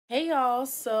Hey y'all,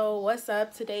 so what's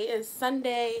up? Today is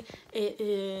Sunday. It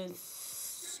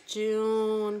is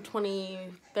June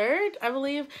 23rd, I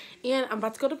believe, and I'm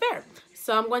about to go to the fair.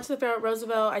 So I'm going to the fair at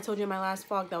Roosevelt. I told you in my last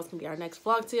vlog that was going to be our next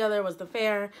vlog together, was the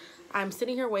fair. I'm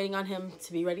sitting here waiting on him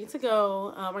to be ready to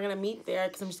go. We're going to meet there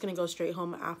because I'm just going to go straight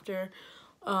home after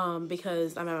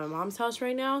because I'm at my mom's house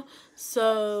right now.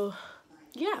 So,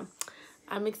 yeah.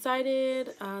 I'm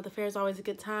excited. The fair is always a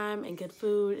good time and good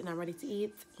food, and I'm ready to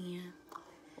eat and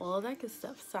all of that good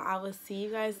stuff. So I will see you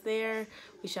guys there.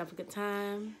 We should have a good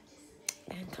time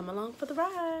and come along for the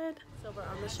ride. So we're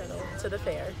on the shuttle to the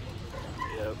fair.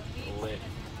 Yep, lit.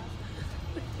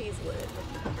 He's lit.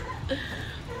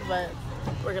 But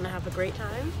we're gonna have a great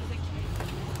time.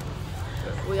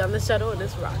 We on the shuttle and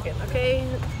it's rocking, okay?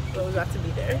 But we're about to be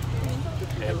there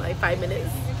in like 5 minutes.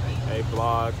 Hey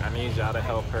vlog, I need y'all to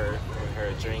help her with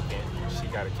her drinking. She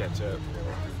gotta catch up.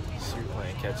 She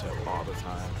playing catch up all the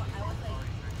time.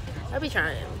 I'll be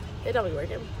trying. It don't be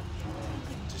working.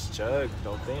 Just chug,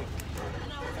 don't think.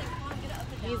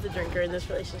 He's the drinker in this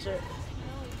relationship.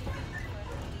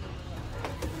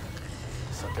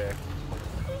 It's okay.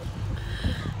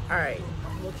 Alright,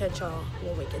 we'll catch y'all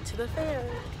when we get to the fair.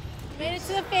 Made it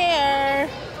to the fair.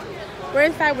 We're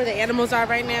inside where the animals are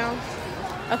right now.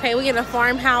 Okay, we're in a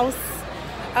farmhouse.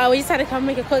 We just had to come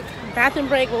make a quick bathroom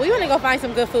break, but we want to go find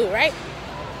some good food, right?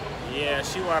 Yeah,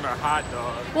 she want a hot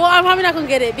dog. Well, I'm probably not gonna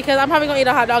get it because I'm probably gonna eat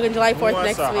a hot dog on July 4th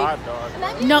next week. Hot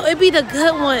dog? No, it'd be the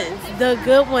good ones. The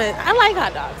good ones. I like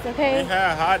hot dogs, okay? We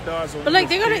had hot dogs. But like,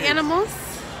 they go to animals.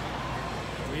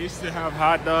 We used to have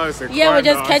hot dogs and yeah, with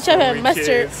just dogs ketchup and mustard.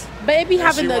 Kids. But it be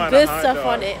having the good stuff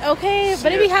on it, okay?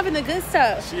 But it be a, having the good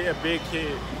stuff. She a big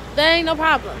kid. That ain't no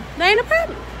problem. That ain't a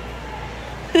problem.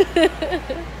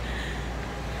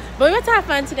 But we went to have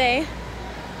fun today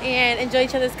and enjoy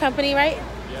each other's company, right?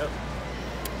 Yep.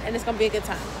 And it's gonna be a good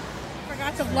time.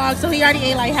 Forgot to vlog, so he already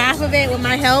ate like half of it with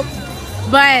my help,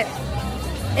 but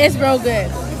it's real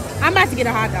good. I'm about to get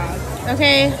a hot dog,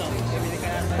 okay?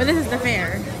 But this is the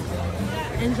fair.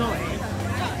 Enjoy.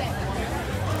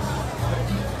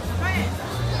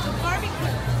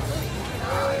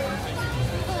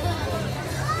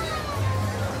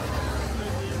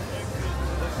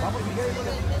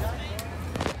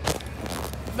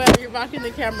 But you're blocking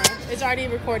the camera. It's already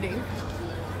recording.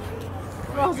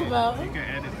 Roosevelt. You can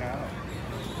edit that out.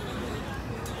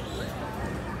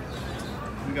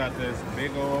 We got this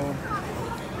big old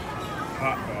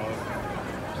hot dog.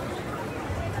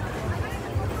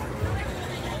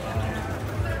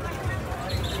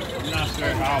 I'm not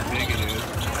sure how big it is.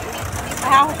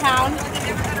 Half a pound.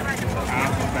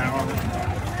 Half a pound.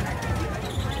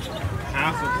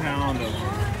 Half a pound of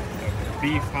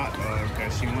beef hot dog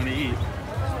that she want to eat.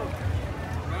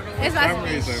 It's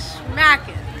like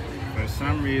smacking. For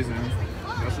some reason,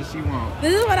 that's what she wants.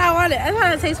 This is what I wanted. That's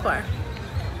what it tastes for.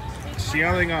 She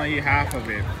only gonna eat half of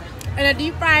it. And a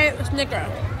deep fried Snicker.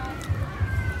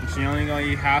 She only gonna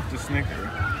eat half the Snicker.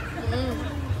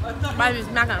 Might be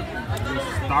smacking. There's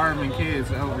starving kids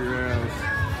over there.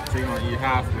 She gonna eat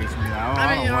half of it. She's like, oh, I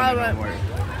don't want it no more.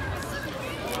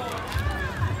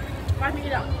 Why me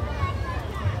eat up?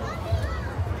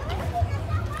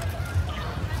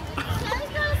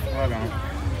 Hold on.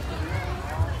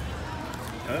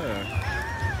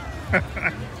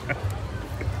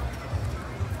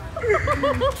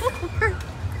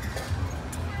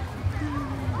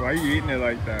 Why are you eating it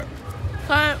like that?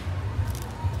 Cut.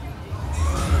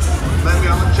 Let me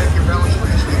check your balance for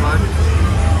you, Steve.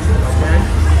 Okay.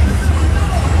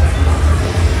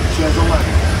 She has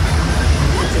 11.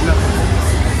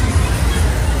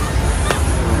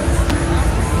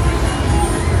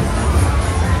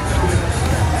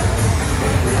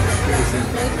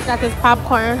 Got this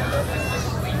popcorn.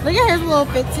 Look at his little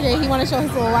fit today. He want to show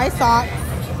his little white socks.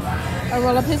 Or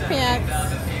roll up his pants.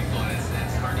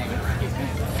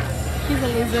 He's a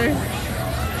loser.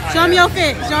 Show him your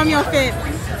fit. Show him your fit.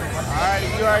 Alright,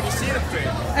 you already see the fit.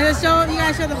 And just show him, you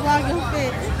gotta show the vlog your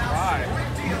fit. Why?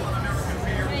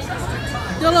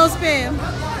 Do a little spin.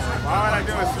 Why would I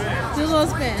do a spin? Do a little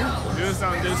spin. Dudes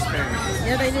don't do spins.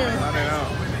 Yeah, they do. I don't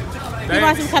know. He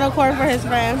bought some kettle corn for his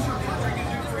friend.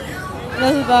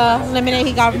 This is the lemonade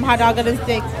he got from Hot Dog on a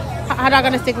Stick. Hot Dog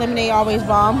on a Stick lemonade always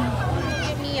bomb.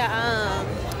 Get me a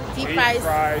deep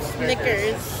fried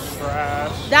Snickers.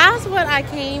 Trash. That's what I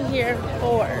came here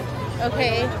for.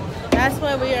 Okay, that's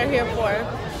what we are here for.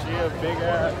 She a big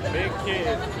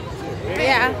kid.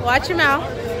 Yeah, watch your mouth.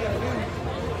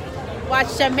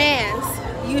 Watch your mans.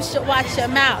 You should watch your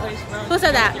mouth. Who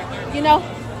said that? You know,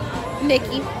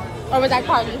 Nikki, or was that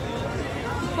Cardi?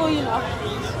 Who you know?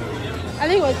 I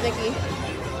think it was Nikki.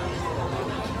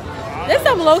 I There's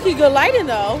some low-key good lighting,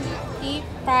 though. Deep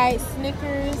fried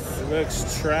Snickers. It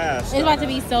looks trash. It's about to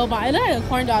be so bomb. It looks like a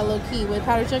corn dog low-key with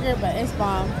powdered sugar, but it's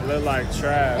bomb. It look like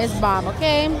trash. It's bomb,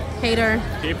 okay? Hater.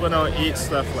 People don't eat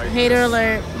stuff like Hater this.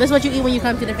 alert. This is what you eat when you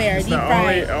come to the fair. It's Deep the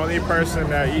fried. only person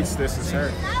that eats this is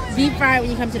her. Deep fried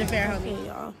when you come to the fair, homie. Hey,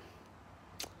 y'all.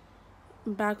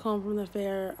 Back home from the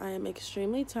fair, I am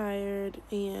extremely tired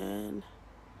and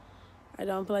I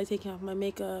don't feel like taking off my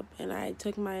makeup, and I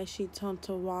took my sheets home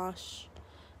to wash,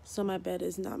 so my bed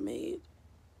is not made.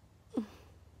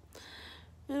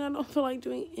 And I don't feel like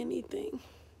doing anything.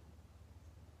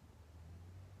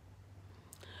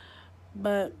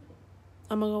 But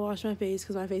I'm gonna go wash my face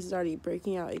because my face is already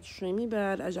breaking out extremely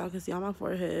bad, as y'all can see on my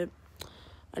forehead.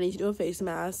 I need to do a face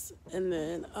mask and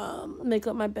then make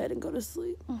up my bed and go to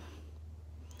sleep.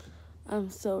 I'm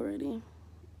so ready.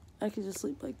 I could just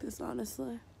sleep like this,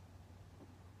 honestly.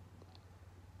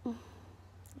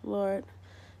 Lord,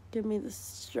 give me the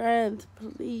strength,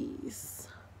 please.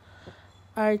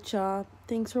 Alright, y'all.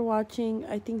 Thanks for watching.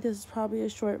 I think this is probably a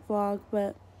short vlog,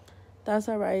 but that's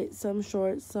alright. Some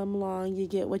short, some long. You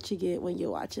get what you get when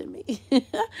you're watching me.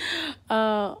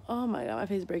 Oh my god, my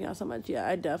face is breaking out so much. Yeah,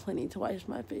 I definitely need to wash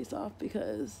my face off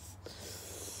because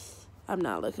I'm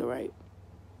not looking right.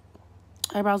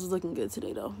 Eyebrows was looking good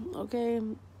today, though. Okay?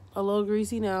 A little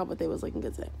greasy now, but they was looking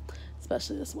good today.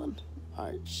 Especially this one.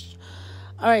 Arch.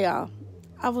 Alright, y'all.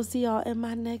 I will see y'all in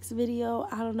my next video.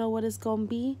 I don't know what it's going to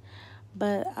be,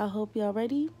 but I hope y'all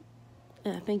ready.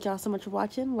 And I thank y'all so much for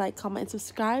watching. Like, comment, and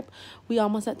subscribe. We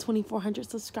almost at 2,400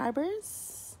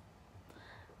 subscribers.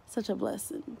 Such a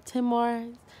blessing. 10 more.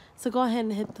 So go ahead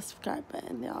and hit the subscribe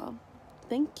button, y'all.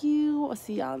 Thank you. I'll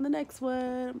see y'all in the next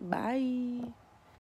one. Bye.